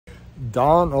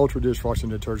Dawn Ultra dishwashing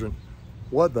detergent.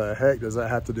 What the heck does that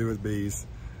have to do with bees?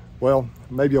 Well,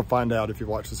 maybe you'll find out if you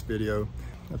watch this video.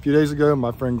 A few days ago,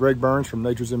 my friend Greg Burns from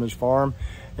Nature's Image Farm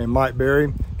and Mike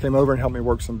Berry came over and helped me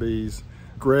work some bees.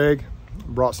 Greg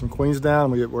brought some queens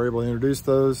down. We were able to introduce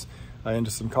those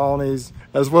into some colonies,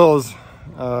 as well as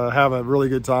have a really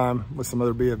good time with some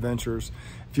other bee adventures.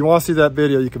 If you want to see that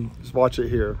video, you can just watch it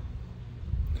here.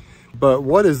 But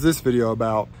what is this video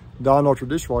about? Dawn Ultra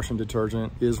dishwashing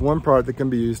detergent is one product that can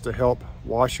be used to help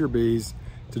wash your bees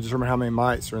to determine how many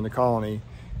mites are in the colony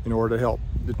in order to help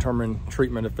determine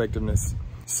treatment effectiveness.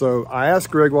 So I asked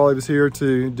Greg while he was here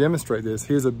to demonstrate this.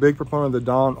 He is a big proponent of the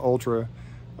Dawn Ultra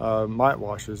mite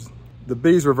washes. The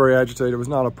bees were very agitated. It was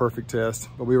not a perfect test,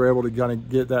 but we were able to kind of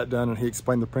get that done, and he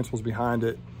explained the principles behind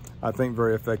it, I think,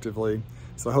 very effectively.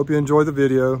 So I hope you enjoy the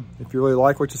video. If you really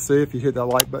like what you see, if you hit that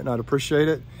like button, I'd appreciate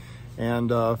it,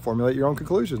 and formulate your own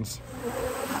conclusions.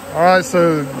 All right,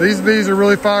 so these bees are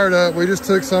really fired up. We just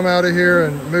took some out of here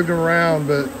and moved them around,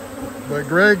 but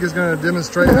Greg is going to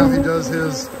demonstrate how he does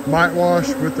his mite wash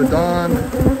with the Dawn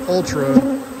Ultra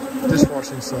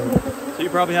dishwashing soap. So you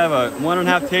probably have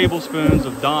 1.5 tablespoons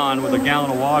of Dawn with a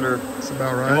gallon of water. That's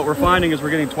about right. And what we're finding is we're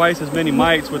getting twice as many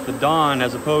mites with the Dawn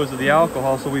as opposed to the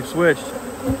alcohol, so we've switched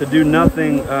to do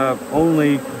nothing,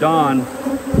 only Dawn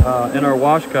in our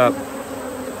wash cup.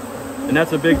 And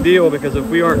that's a big deal, because if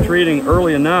we aren't treating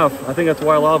early enough, I think that's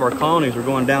why a lot of our colonies are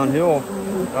going downhill,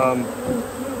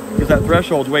 because that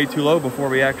threshold's way too low before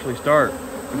we actually start.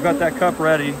 We've got that cup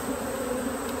ready.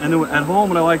 And then at home,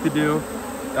 what I like to do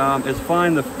is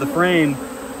find the frame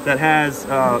that has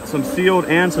some sealed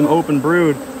and some open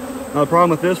brood. Now the problem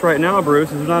with this right now, Bruce,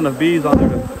 is there's not enough bees on there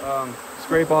to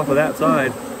scrape off of that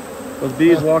side. Those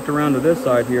bees walked around to this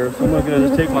side here, so I'm gonna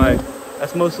just take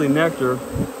that's mostly nectar.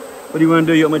 What do you want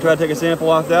to do? You want me to try to take a sample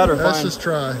off that, or let's just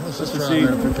try. Let's just try see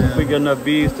if we can. If we get enough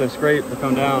bees to scrape to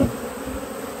come down.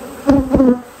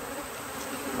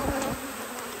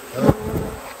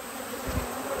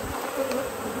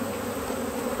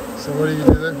 So what do you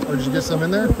do there? Or did you get some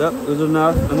in there? Yep, there's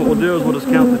enough. And what we'll do is we'll just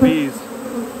count the bees.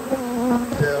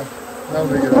 Yeah, that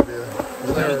would be a good idea.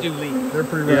 They're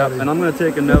pretty ready. Yeah, and I'm going to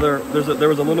take another. There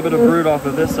was a little bit of brood off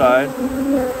of this side.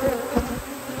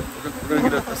 We're going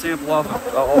to get a sample off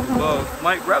of both.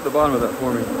 Mike, grab the bottom of that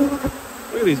for me.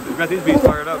 Look at these. We got these bees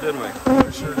fired up, didn't we?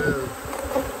 We sure do.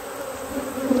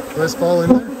 Do they fall in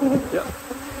there? Yep.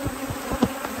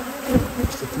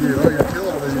 Just a few. Oh, you're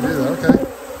killing them as you do that. Okay.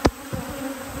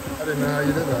 I didn't know how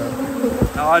you did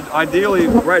that. Now, ideally,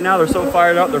 right now they're so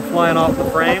fired up, they're flying off the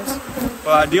frames.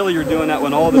 But ideally, you're doing that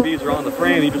when all the bees are on the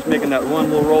frame. You're just making that one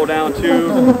little roll down,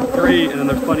 2, 3, and then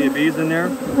there's plenty of bees in there.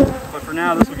 But for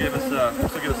now, this will give us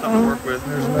something to work with.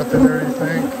 There's enough in there, you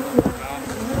think?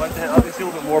 I'd like to obviously a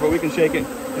little bit more, but we can shake it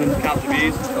and count the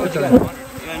bees. Okay.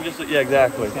 And just, yeah,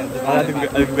 exactly. I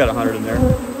think we've got 100 in there.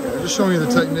 Yeah, just showing you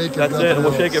the technique. That's it. And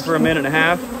we'll shake it for a minute and a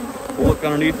half. We'll look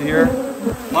underneath here.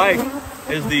 Mike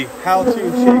is the how-to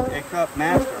shake a cup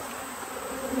master.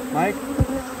 Mike,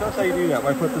 tell us how you do that.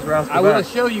 Why put this rascal I will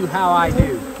show you how I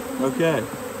do. Okay.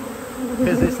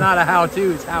 Because it's not a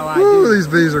how-to, it's how I Ooh, do. these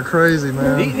bees are crazy,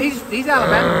 man. These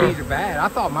Alabama bees are bad. I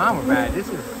thought mine were bad. This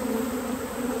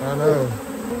is... I know.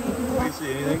 Do you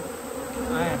see anything?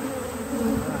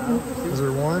 Is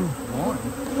there one? One.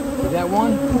 Is that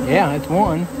one? Yeah, it's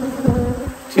one.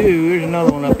 2, there's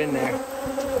another one up in there.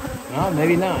 No,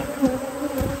 maybe not.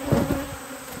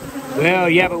 Well,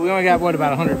 yeah, but we only got, what,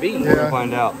 about 100 bees? Yeah. We'll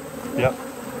find out. Yep.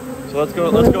 So let's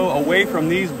go away from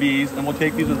these bees, and we'll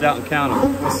take these ones out and count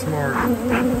them. That's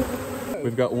smart.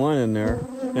 We've got one in there.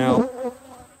 Now,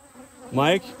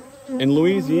 Mike, in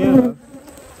Louisiana,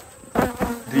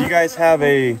 do you guys have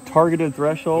a targeted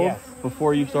threshold? Yes.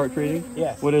 Before you start treating?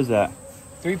 Yes. What is that?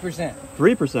 3%.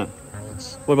 3%?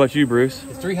 What about you, Bruce?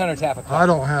 It's 300 half a cup. I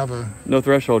don't have a... No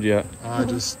threshold yet.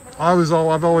 I've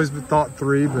always thought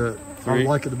 3, but 3? I'd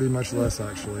like it to be much less,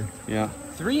 actually. Yeah.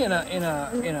 3 in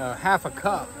a half a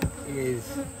cup is...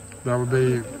 That would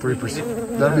be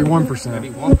 3%. That'd be 1%. That'd be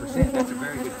 1%. That's a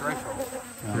very good threshold.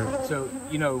 Yeah. So,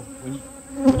 you know,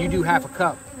 when you do half a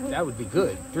cup, that would be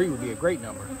good. 3 would be a great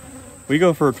number. We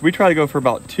try to go for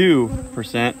about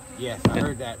 2%. Yes, I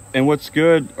heard that. And what's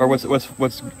good, or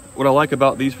what I like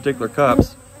about these particular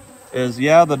cups is,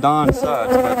 yeah, the Dawn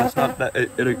sucks, but it's not that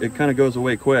it kind of goes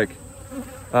away quick.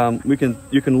 You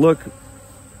can look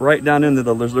right down into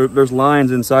there's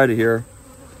lines inside of here.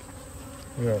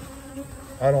 Yeah.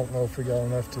 I don't know if we got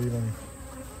enough to even...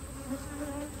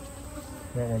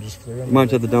 That one just flew in. You might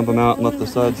just have to dump them out and let the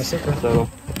suds settle.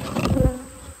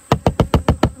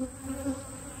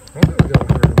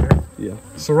 Yeah.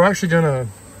 So we're actually going to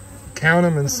count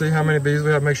them and see how many bees we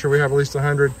have, make sure we have at least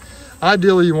 100.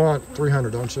 Ideally, you want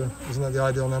 300, don't you? Isn't that the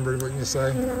ideal number, wouldn't you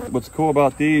say? What's cool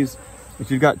about these is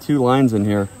you've got two lines in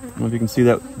here. I don't know if you can see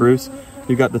that, Bruce.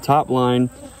 You've got the top line,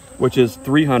 which is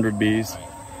 300 bees,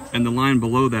 and the line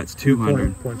below that's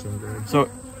 200. Point to them, Greg. So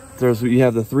you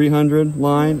have the 300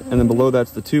 line, and then below that's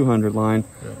the 200 line.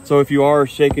 Yeah. So if you are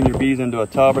shaking your bees into a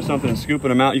tub or something and scooping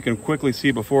them out, you can quickly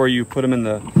see before you put them in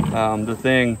the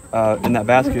thing in that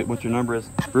basket what your number is.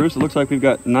 Bruce, it looks like we've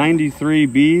got 93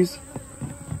 bees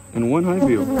and one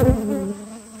honeybee,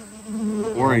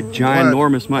 or a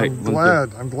ginormous mite. I'm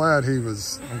glad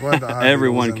that honeybee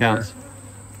everyone counts.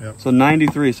 Yep. So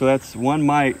 93. So that's one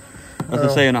mite.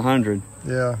 Let's say in 100.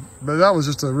 Yeah, but that was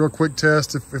just a real quick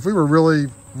test. If we were really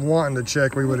wanting to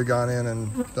check, we would have gone in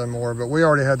and done more, but we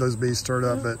already had those bees stirred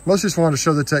up. But most just wanted to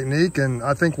show the technique, and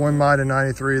I think one mite in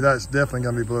 93, that's definitely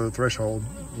going to be below the threshold.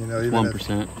 You know, even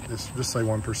 1%. Just say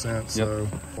 1%. So,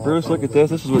 yep. Bruce, look at this.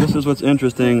 This is what's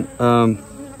interesting.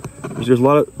 There's a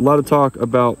lot of talk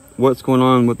about what's going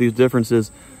on with these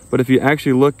differences, but if you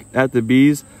actually look at the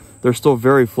bees, they're still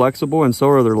very flexible, and so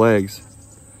are their legs.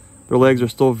 Their legs are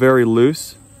still very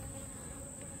loose.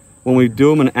 When we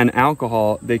do them in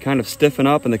alcohol, they kind of stiffen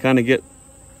up and they kind of get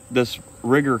this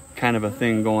rigor kind of a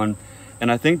thing going.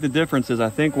 And I think the difference is,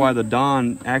 I think why the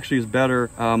Dawn actually is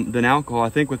better than alcohol. I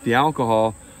think with the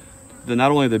alcohol,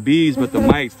 not only the bees, but the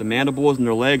mites, the mandibles and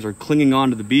their legs are clinging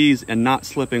onto the bees and not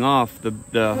slipping off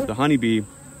the honeybee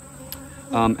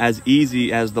as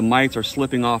easy as the mites are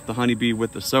slipping off the honeybee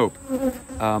with the soap.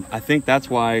 I think that's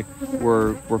why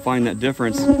we're finding that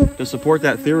difference. To support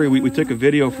that theory, we took a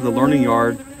video for the Learning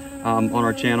Yard on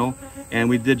our channel, and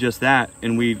we did just that.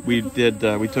 And we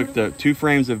took the 2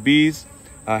 frames of bees,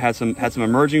 had some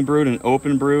emerging brood and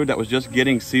open brood that was just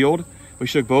getting sealed. We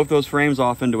shook both those frames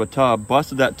off into a tub,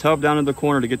 busted that tub down in the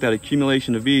corner to get that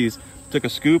accumulation of bees, took a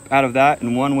scoop out of that,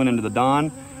 and one went into the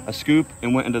Dawn, a scoop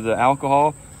and went into the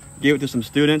alcohol, gave it to some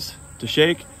students to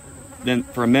shake, then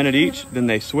for a minute each, then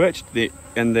they switched, they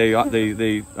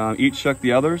each shook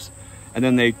the others, and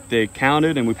then they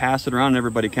counted, and we passed it around and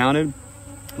everybody counted.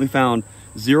 We found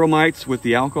 0 mites with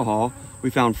the alcohol.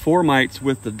 We found 4 mites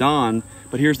with the Dawn,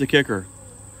 but here's the kicker.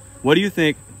 What do you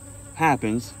think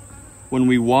happens when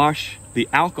we wash the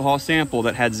alcohol sample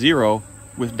that had 0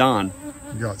 with Dawn?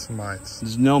 You got some mites.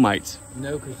 There's no mites.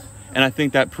 No, because... And I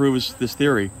think that proves this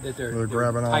theory. That they're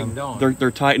grabbing tightened on.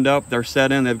 They're tightened up, they're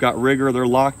set in, they've got rigor, they're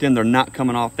locked in, they're not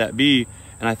coming off that bee,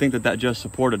 and I think that just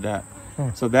supported that.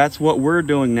 So that's what we're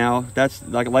doing now. That's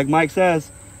like Mike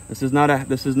says, this is not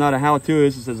a how-to,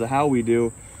 this is a how we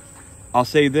do. I'll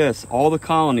say this, all the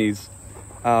colonies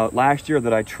last year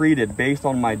that I treated based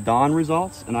on my Dawn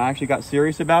results, and I actually got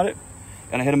serious about it,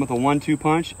 and I hit them with a 1-2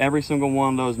 punch, every single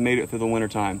one of those made it through the winter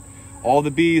time. All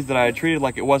the bees that I had treated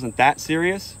like it wasn't that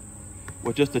serious,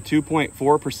 with just a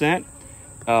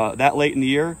 2.4%, that late in the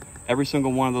year, every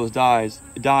single one of those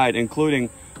died, including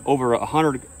over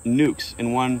 100 nukes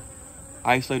in one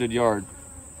isolated yard.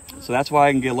 So that's why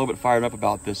I can get a little bit fired up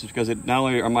about this, because not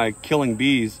only am I killing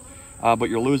bees, but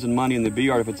you're losing money in the bee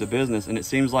yard if it's a business. And it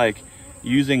seems like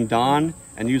using Dawn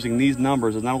and using these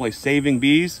numbers is not only saving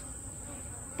bees,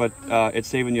 but it's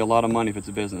saving you a lot of money if it's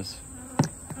a business.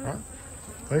 All right.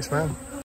 Thanks, man.